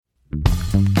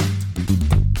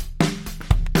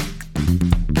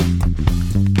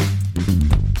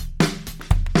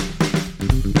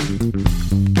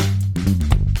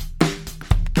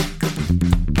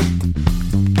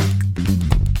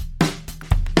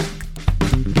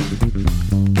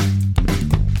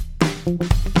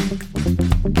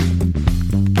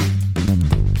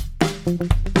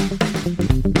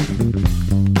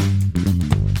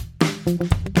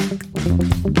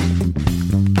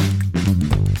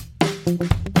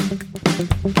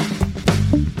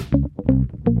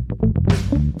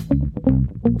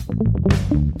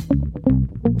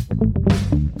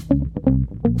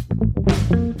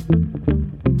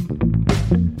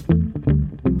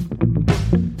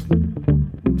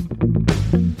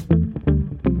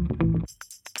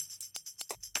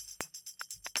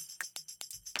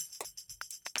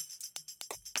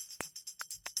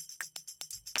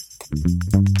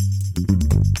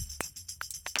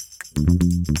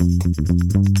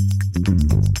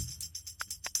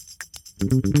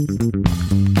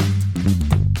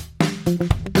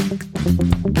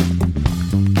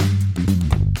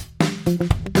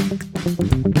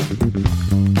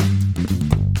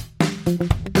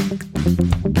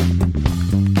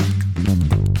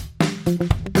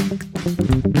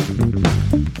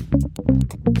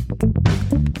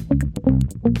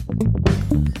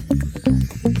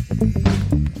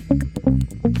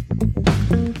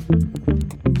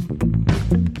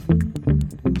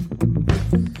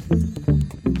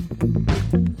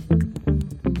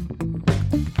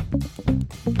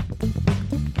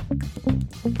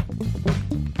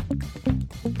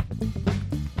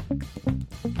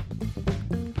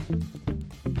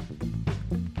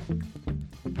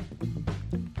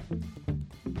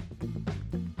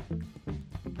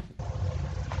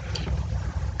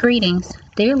Greetings,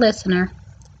 dear listener.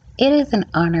 It is an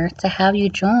honor to have you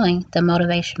join the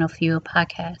Motivational Fuel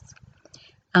podcast.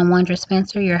 I'm Wondra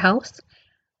Spencer, your host.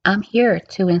 I'm here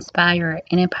to inspire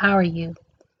and empower you.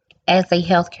 As a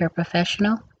healthcare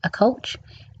professional, a coach,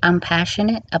 I'm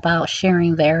passionate about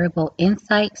sharing valuable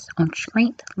insights on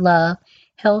strength, love,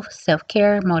 health,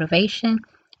 self-care, motivation,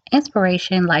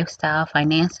 inspiration, lifestyle,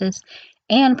 finances,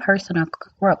 and personal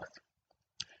growth.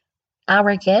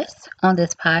 Our guests on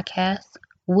this podcast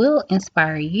will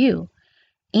inspire you,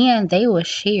 and they will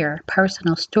share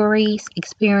personal stories,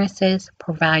 experiences,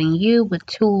 providing you with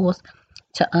tools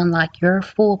to unlock your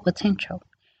full potential.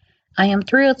 I am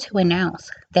thrilled to announce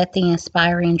that the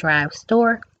Inspiring Drive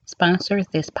store sponsors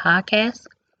this podcast.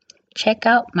 Check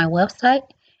out my website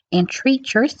and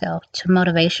treat yourself to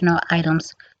motivational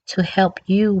items to help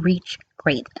you reach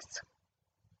greatness.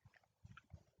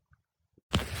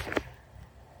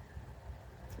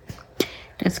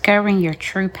 Discovering your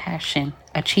true passion,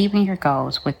 achieving your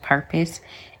goals with purpose,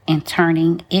 and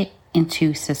turning it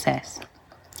into success.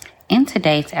 In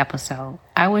today's episode,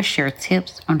 I will share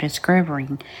tips on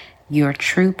discovering your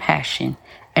true passion,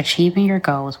 achieving your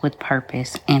goals with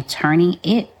purpose, and turning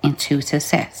it into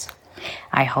success.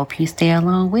 I hope you stay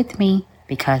along with me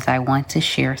because I want to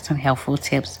share some helpful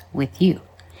tips with you.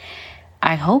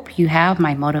 I hope you have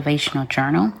my motivational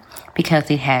journal because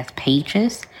it has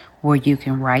pages where you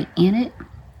can write in it.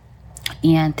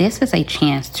 And this is a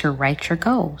chance to write your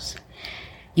goals.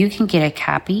 You can get a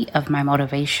copy of my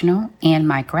motivational and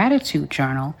my gratitude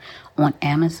journal on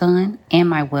Amazon and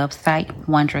my website,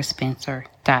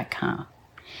 wondraspencer.com.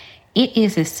 It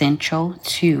is essential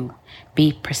to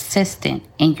be persistent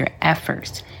in your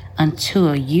efforts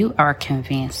until you are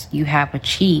convinced you have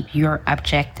achieved your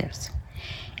objectives.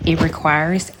 It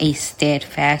requires a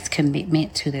steadfast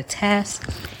commitment to the task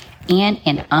and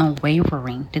an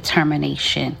unwavering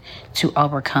determination to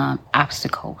overcome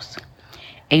obstacles,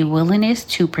 a willingness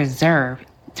to persevere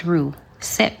through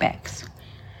setbacks.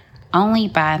 Only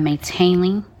by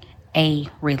maintaining a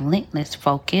relentless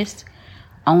focus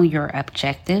on your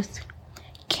objectives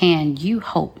can you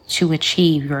hope to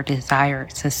achieve your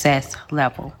desired success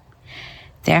level.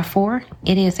 Therefore,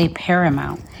 it is a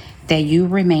paramount that you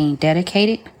remain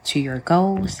dedicated to your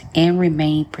goals and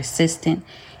remain persistent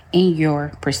in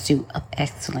your pursuit of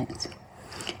excellence.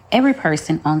 Every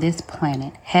person on this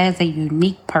planet has a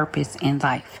unique purpose in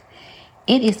life.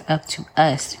 It is up to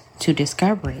us to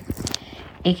discover it.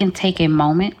 It can take a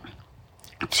moment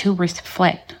to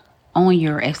reflect on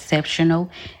your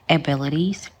exceptional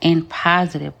abilities and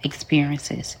positive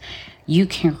experiences. You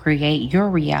can create your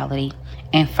reality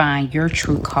and find your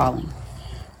true calling.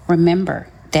 Remember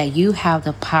that you have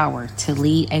the power to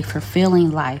lead a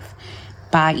fulfilling life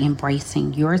by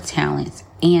embracing your talents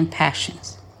and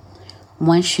passions.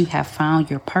 Once you have found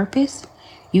your purpose,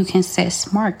 you can set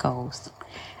SMART goals.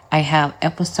 I have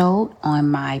episodes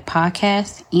on my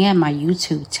podcast and my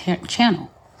YouTube channel.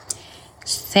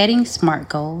 Setting SMART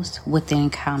goals with an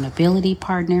accountability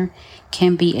partner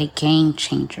can be a game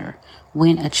changer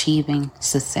when achieving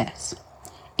success.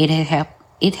 It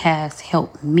has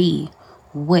helped me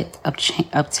with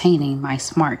obtaining my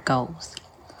SMART goals.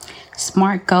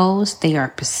 SMART goals, they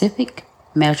are specific,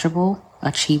 measurable,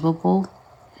 achievable,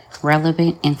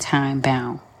 relevant, and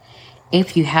time-bound.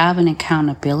 If you have an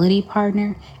accountability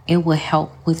partner, it will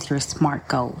help with your SMART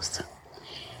goals.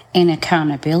 An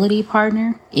accountability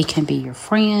partner, it can be your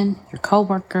friend, your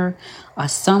coworker, or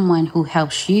someone who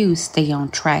helps you stay on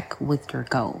track with your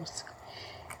goals.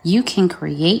 You can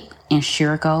create and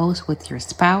share goals with your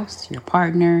spouse, your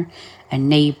partner, a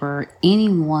neighbor,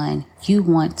 anyone you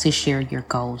want to share your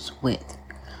goals with.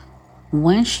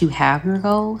 Once you have your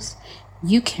goals,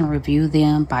 you can review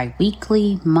them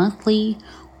bi-weekly, monthly,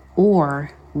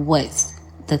 or what's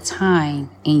the time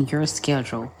in your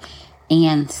schedule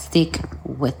and stick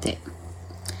with it.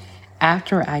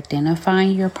 After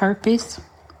identifying your purpose,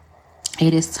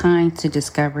 it is time to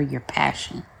discover your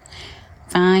passion.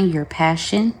 Find your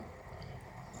passion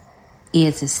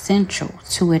is essential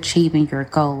to achieving your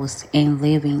goals and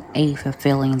living a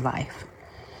fulfilling life.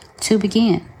 To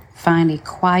begin, find a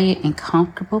quiet and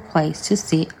comfortable place to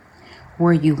sit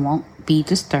where you won't be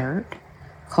disturbed.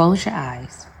 Close your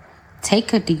eyes,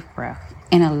 take a deep breath,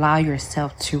 and allow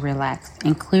yourself to relax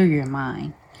and clear your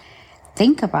mind.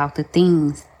 Think about the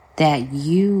things that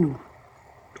you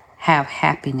have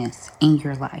happiness in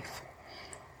your life.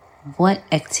 What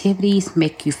activities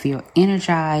make you feel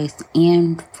energized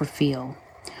and fulfilled?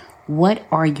 What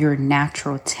are your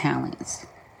natural talents?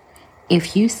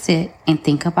 If you sit and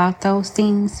think about those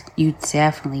things, you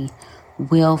definitely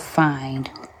will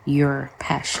find your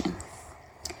passion.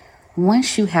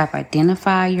 Once you have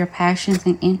identified your passions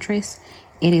and interests,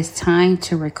 it is time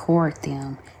to record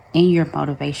them in your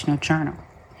motivational journal.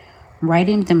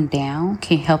 Writing them down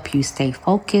can help you stay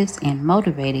focused and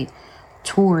motivated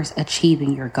towards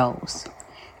achieving your goals.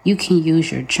 You can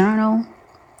use your journal,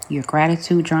 your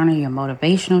gratitude journal, your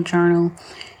motivational journal.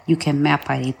 You can map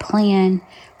out a plan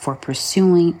for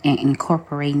pursuing and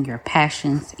incorporating your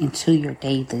passions into your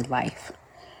daily life.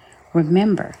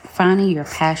 Remember, finding your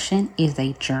passion is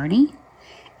a journey.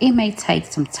 It may take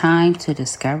some time to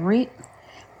discover it,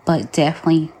 but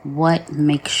definitely what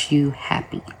makes you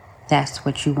happy. That's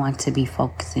what you want to be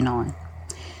focusing on.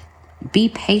 Be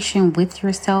patient with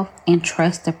yourself and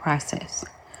trust the process.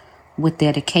 With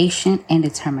dedication and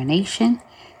determination,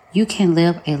 you can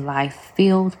live a life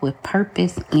filled with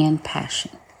purpose and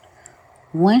passion.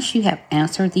 Once you have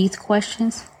answered these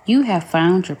questions, you have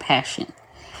found your passion.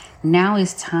 Now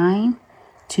it's time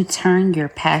to turn your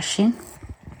passion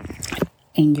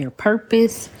and your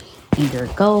purpose and your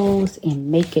goals and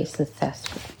make it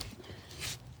successful.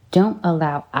 Don't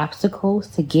allow obstacles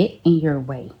to get in your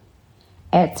way.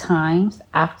 At times,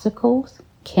 obstacles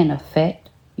can affect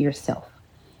yourself.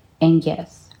 And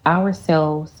yes,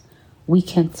 ourselves, we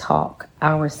can talk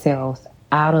ourselves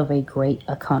out of a great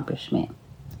accomplishment.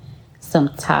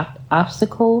 Some top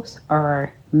obstacles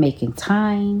are making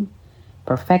time,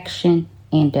 perfection,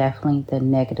 and definitely the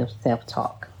negative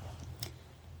self-talk.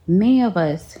 Many of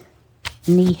us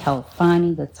need help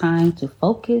finding the time to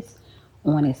focus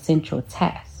on essential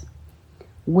tasks.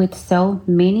 With so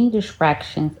many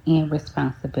distractions and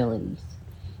responsibilities,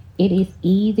 it is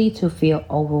easy to feel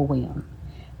overwhelmed.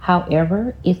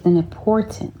 However, it's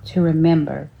important to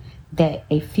remember that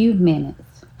a few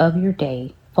minutes of your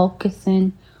day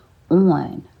focusing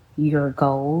on your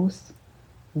goals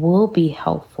will be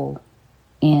helpful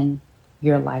in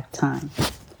your lifetime.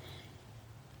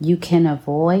 You can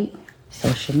avoid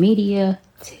social media,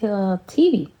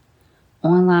 TV,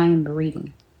 online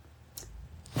reading.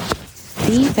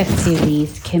 These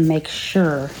activities can make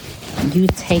sure you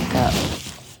take up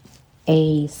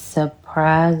a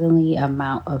surprisingly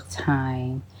amount of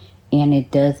time and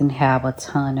it doesn't have a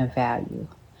ton of value.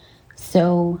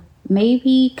 So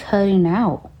maybe cutting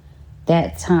out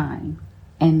that time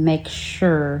and make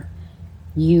sure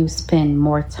you spend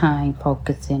more time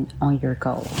focusing on your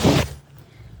goals.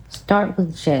 Start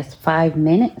with just 5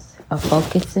 minutes of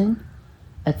focusing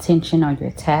attention on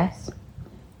your tasks.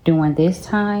 During this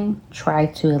time, try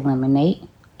to eliminate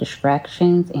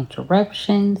distractions,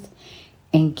 interruptions,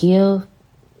 and give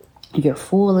your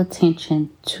full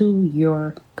attention to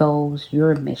your goals,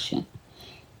 your mission.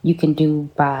 You can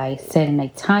do by setting a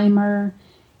timer.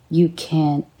 You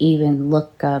can even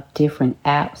look up different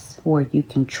apps where you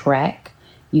can track.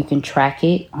 You can track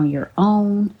it on your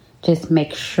own. Just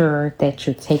make sure that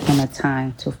you're taking the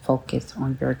time to focus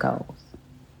on your goals.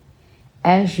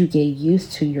 As you get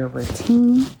used to your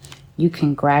routine, you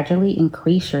can gradually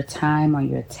increase your time on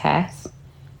your tasks.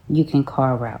 You can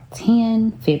carve out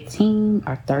 10, 15,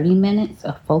 or 30 minutes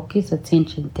of focused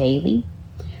attention daily.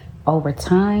 Over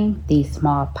time, these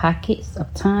small pockets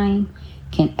of time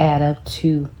can add up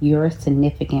to your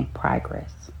significant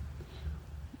progress.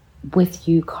 With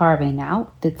you carving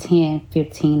out the 10,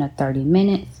 15, or 30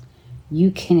 minutes,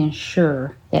 you can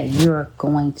ensure that you're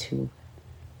going to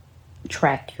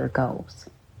track your goals.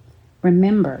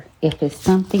 Remember, if it's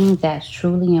something that's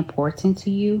truly important to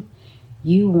you,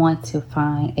 You want to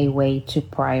find a way to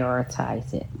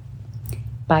prioritize it.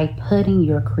 By putting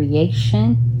your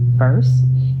creation first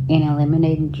and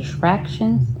eliminating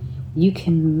distractions, you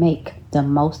can make the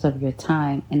most of your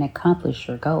time and accomplish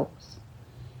your goals.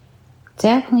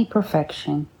 Definitely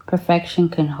perfection. Perfection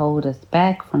can hold us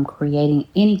back from creating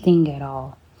anything at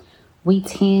all. We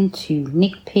tend to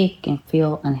nitpick and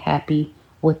feel unhappy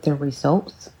with the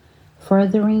results,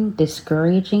 furthering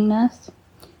discouraging us.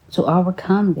 To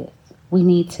overcome this, we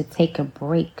need to take a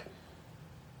break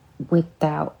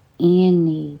without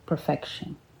any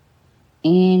perfection,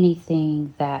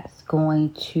 anything that's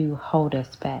going to hold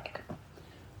us back.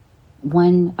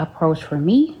 One approach for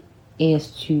me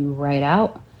is to write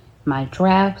out my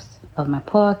drafts of my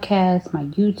podcast, my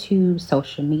YouTube,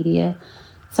 social media.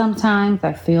 Sometimes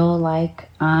I feel like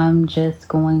I'm just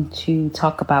going to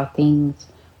talk about things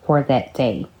for that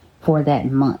day, for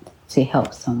that month to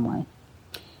help someone.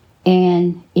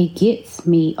 And it gets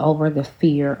me over the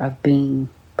fear of being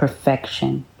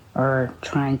perfection or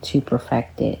trying to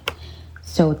perfect it.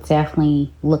 So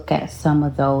definitely look at some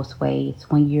of those ways.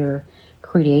 When you're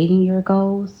creating your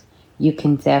goals, you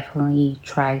can definitely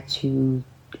try to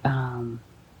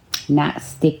not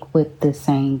stick with the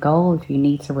same goal. If you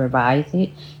need to revise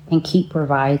it, and keep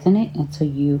revising it until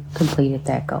you completed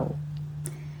that goal.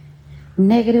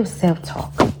 Negative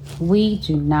self-talk. We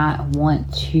do not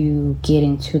want to get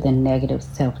into the negative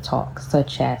self-talk,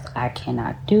 such as I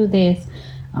cannot do this,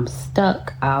 I'm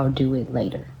stuck, I'll do it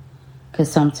later.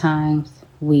 Because sometimes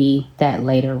that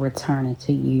later return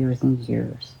into years and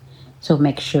years. So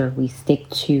make sure we stick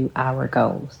to our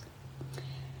goals.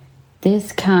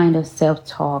 This kind of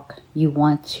self-talk, you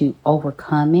want to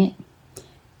overcome it,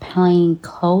 paying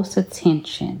close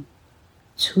attention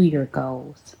to your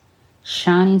goals,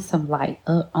 shining some light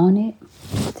up on it.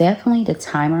 Definitely the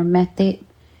timer method.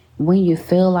 When you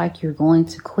feel like you're going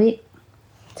to quit,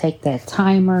 take that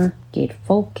timer, get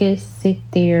focused, sit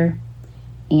there,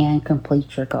 and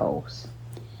complete your goals.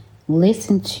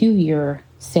 Listen to your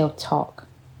self-talk.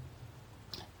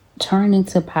 Turn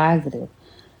into positive.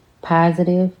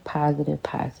 Positive, positive,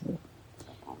 positive.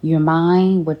 Your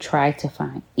mind will try to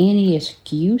find any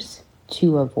excuse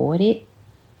to avoid it.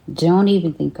 Don't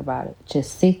even think about it.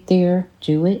 Just sit there,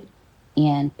 do it,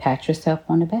 and pat yourself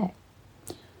on the back.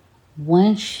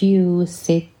 Once you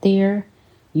sit there,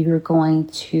 you're going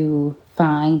to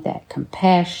find that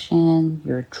compassion,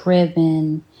 you're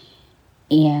driven,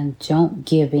 and don't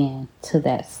give in to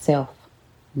that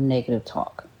self-negative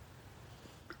talk.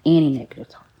 Any negative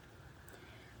talk.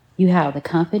 You have the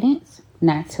confidence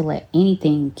not to let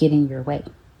anything get in your way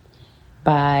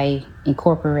by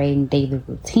incorporating daily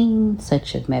routines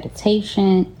such as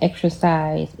meditation,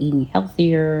 exercise, eating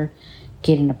healthier,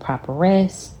 getting the proper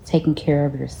rest, taking care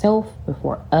of yourself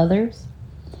before others.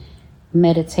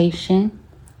 Meditation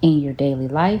in your daily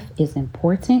life is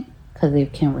important because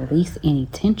it can release any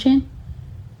tension.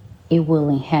 It will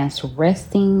enhance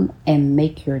resting and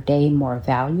make your day more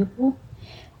valuable.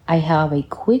 I have a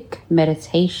quick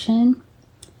meditation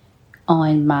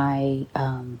on my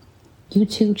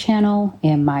YouTube channel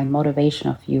and my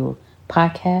Motivational Fuel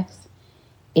podcast.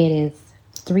 It is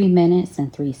 3 minutes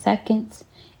and 3 seconds,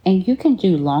 and you can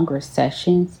do longer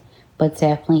sessions, but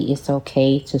definitely it's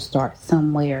okay to start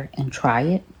somewhere and try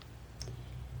it.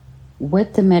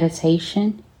 With the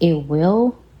meditation, it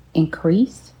will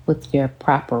increase with your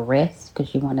proper rest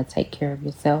because you want to take care of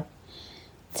yourself.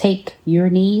 Take your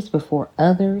needs before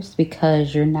others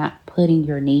because you're not putting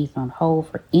your needs on hold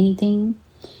for anything.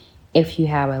 If you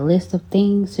have a list of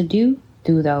things to do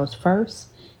those first,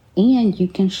 and you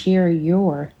can share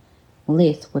your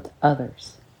list with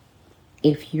others.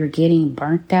 If you're getting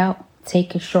burnt out,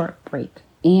 take a short break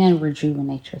and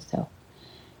rejuvenate yourself.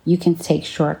 You can take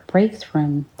short breaks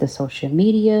from the social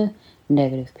media,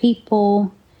 negative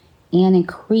people, and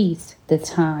increase the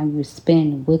time you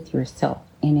spend with yourself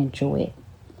and enjoy it.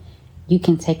 You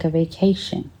can take a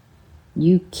vacation.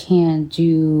 You can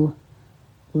do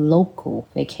local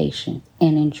vacations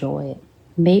and enjoy it.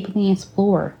 Maybe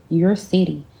explore your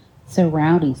city,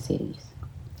 surrounding cities,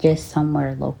 just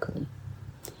somewhere locally.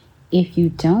 If you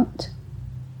don't,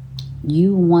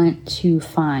 you want to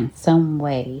find some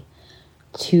way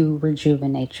to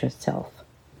rejuvenate yourself.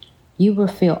 You will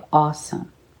feel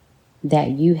awesome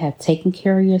that you have taken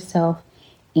care of yourself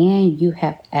and you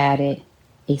have added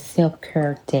a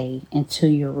self-care day into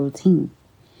your routine.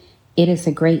 It is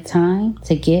a great time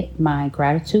to get my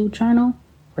gratitude journal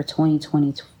for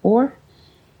 2024.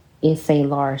 It's a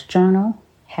large journal,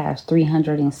 has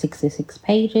 366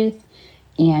 pages,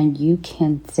 and you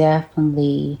can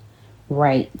definitely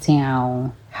write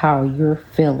down how you're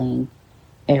feeling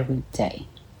every day.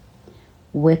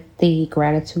 With the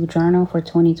gratitude journal for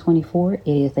 2024, it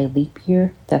is a leap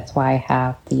year. That's why I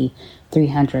have the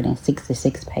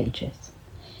 366 pages.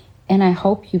 And I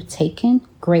hope you've taken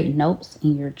great notes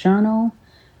in your journal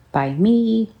by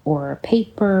me or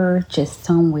paper, just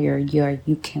somewhere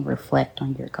you can reflect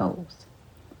on your goals.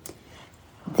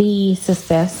 The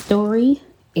success story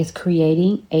is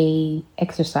creating a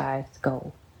exercise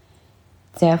goal.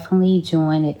 Definitely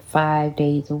doing it 5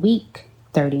 days a week,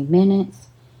 30 minutes,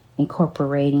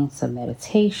 incorporating some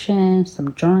meditation,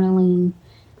 some journaling,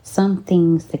 some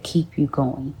things to keep you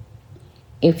going.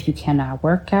 If you cannot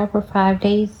work out for 5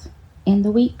 days in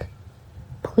the week,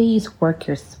 please work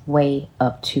your way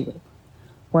up to it.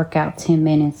 Work out 10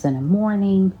 minutes in the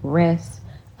morning, rest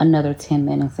another 10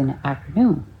 minutes in the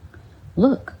afternoon.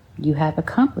 Look, you have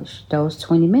accomplished those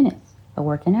 20 minutes of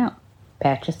working out.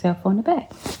 Pat yourself on the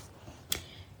back.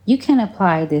 You can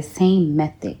apply this same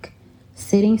method,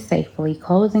 sitting safely,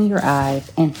 closing your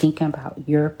eyes, and thinking about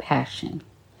your passion.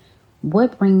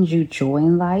 What brings you joy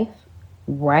in life?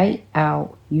 Write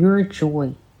out your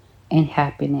joy and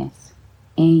happiness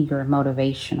in your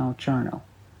motivational journal.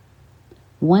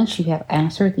 Once you have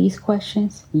answered these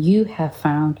questions, you have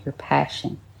found your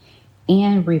passion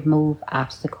and remove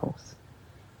obstacles.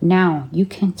 Now you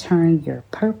can turn your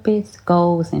purpose,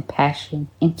 goals, and passion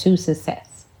into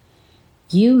success.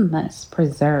 You must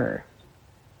persevere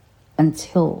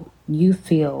until you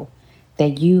feel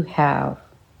that you have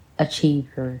achieved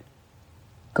your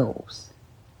goals.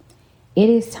 It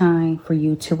is time for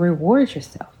you to reward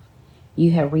yourself.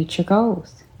 You have reached your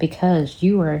goals because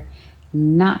you are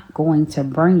not going to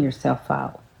burn yourself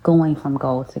out going from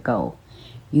goal to goal.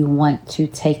 You want to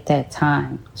take that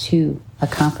time to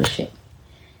accomplish it.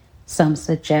 Some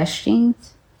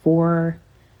suggestions for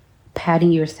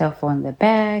patting yourself on the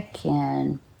back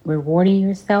and rewarding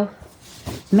yourself.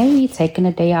 Maybe taking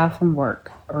a day off from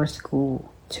work or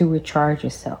school to recharge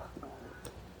yourself.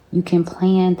 You can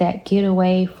plan that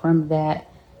getaway from that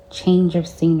change of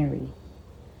scenery.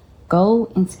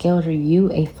 Go and schedule you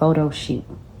a photo shoot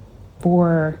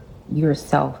for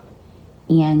yourself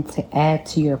and to add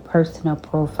to your personal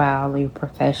profile or your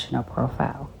professional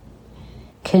profile.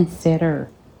 Consider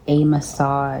a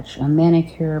massage, a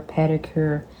manicure,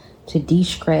 pedicure to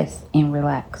de-stress and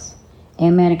relax.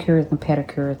 And manicures and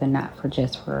pedicures are not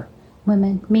just for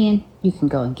women. Men, you can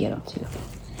go and get them too.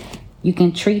 You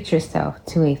can treat yourself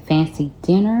to a fancy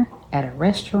dinner at a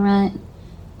restaurant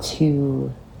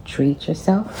to treat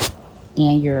yourself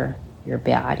and your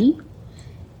body,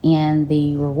 and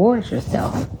the reward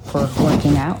yourself for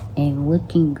working out and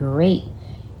looking great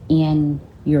in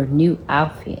your new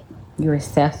outfit, your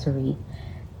accessory,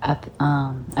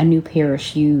 a new pair of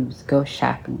shoes. Go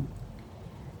shopping.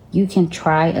 You can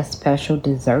try a special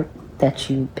dessert that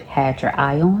you had your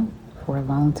eye on for a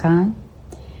long time.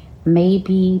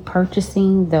 Maybe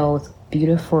purchasing those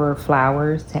beautiful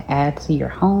flowers to add to your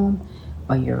home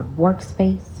or your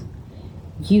workspace.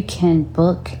 You can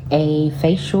book a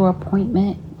facial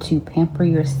appointment to pamper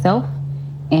yourself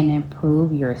and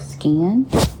improve your skin.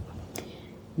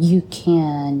 You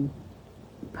can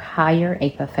hire a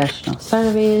professional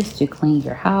service to clean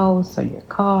your house or your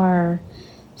car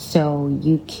so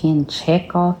you can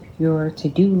check off your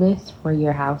to-do list for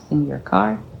your house and your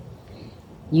car.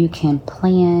 You can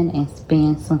plan and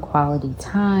spend some quality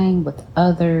time with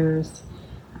others,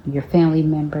 your family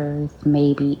members,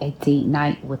 maybe a date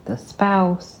night with a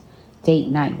spouse, date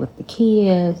night with the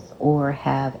kids, or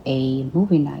have a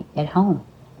movie night at home.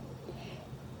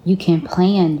 You can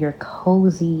plan your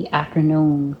cozy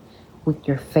afternoon with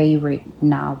your favorite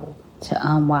novel to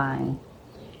unwind.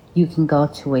 You can go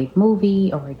to a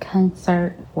movie or a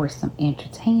concert for some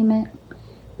entertainment,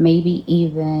 maybe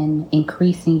even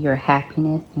increasing your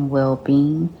happiness and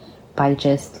well-being by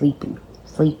just sleeping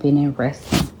and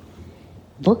resting.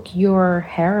 Book your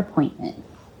hair appointment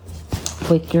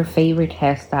with your favorite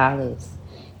hairstylist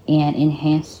and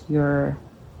enhance your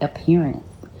appearance.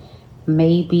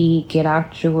 Maybe get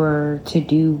out your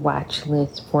to-do watch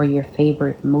list for your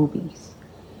favorite movies.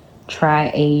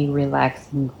 Try a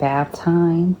relaxing bath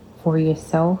time for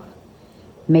yourself.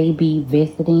 Maybe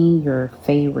visiting your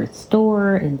favorite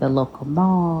store in the local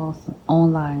mall, some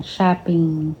online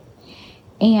shopping.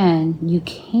 And you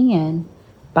can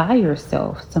buy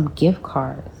yourself some gift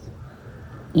cards.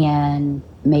 And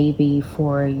maybe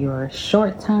for your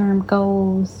short-term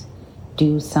goals,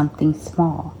 do something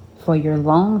small. For your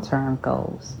long-term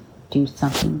goals, do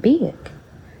something big.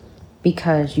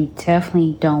 Because you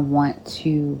definitely don't want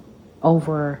to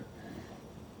overwhelm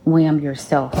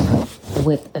yourself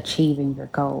with achieving your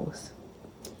goals.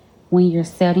 When you're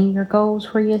setting your goals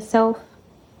for yourself,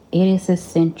 it is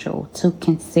essential to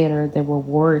consider the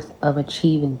rewards of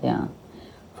achieving them.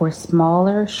 For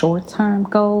smaller, short term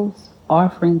goals,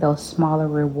 offering those smaller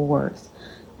rewards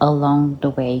along the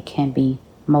way can be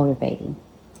motivating.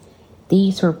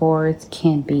 These rewards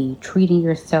can be treating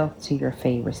yourself to your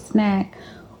favorite snack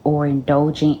or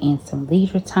indulging in some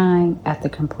leisure time after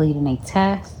completing a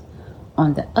task.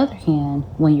 On the other hand,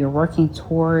 when you're working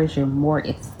towards your more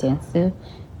extensive,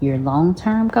 your long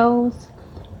term goals,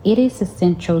 it is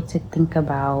essential to think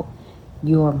about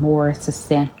your more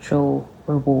substantial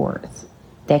rewards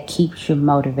that keeps you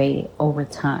motivated over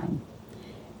time.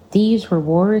 These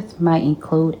rewards might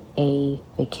include a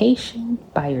vacation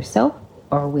by yourself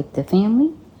or with the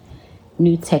family,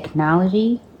 new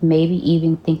technology, maybe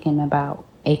even thinking about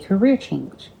a career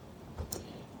change.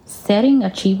 Setting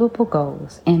achievable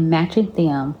goals and matching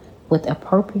them with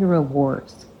appropriate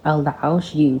rewards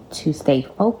allows you to stay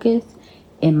focused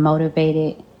and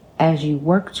motivated as you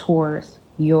work towards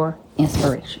your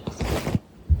inspirations.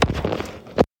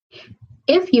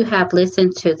 If you have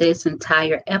listened to this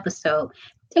entire episode,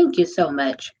 thank you so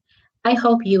much. I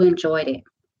hope you enjoyed it.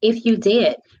 If you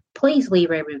did, please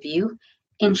leave a review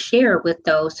and share with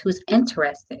those who's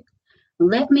interested.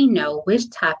 Let me know which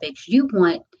topics you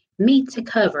want me to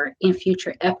cover in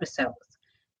future episodes.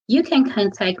 You can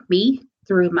contact me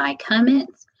through my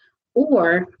comments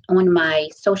or on my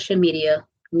social media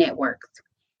networks.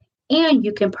 And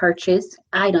you can purchase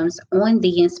items on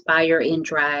the Inspire and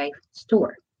Drive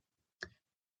store.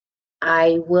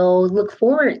 I will look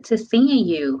forward to seeing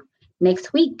you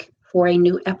next week for a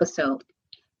new episode.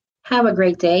 Have a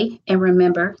great day and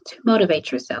remember to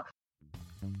motivate yourself.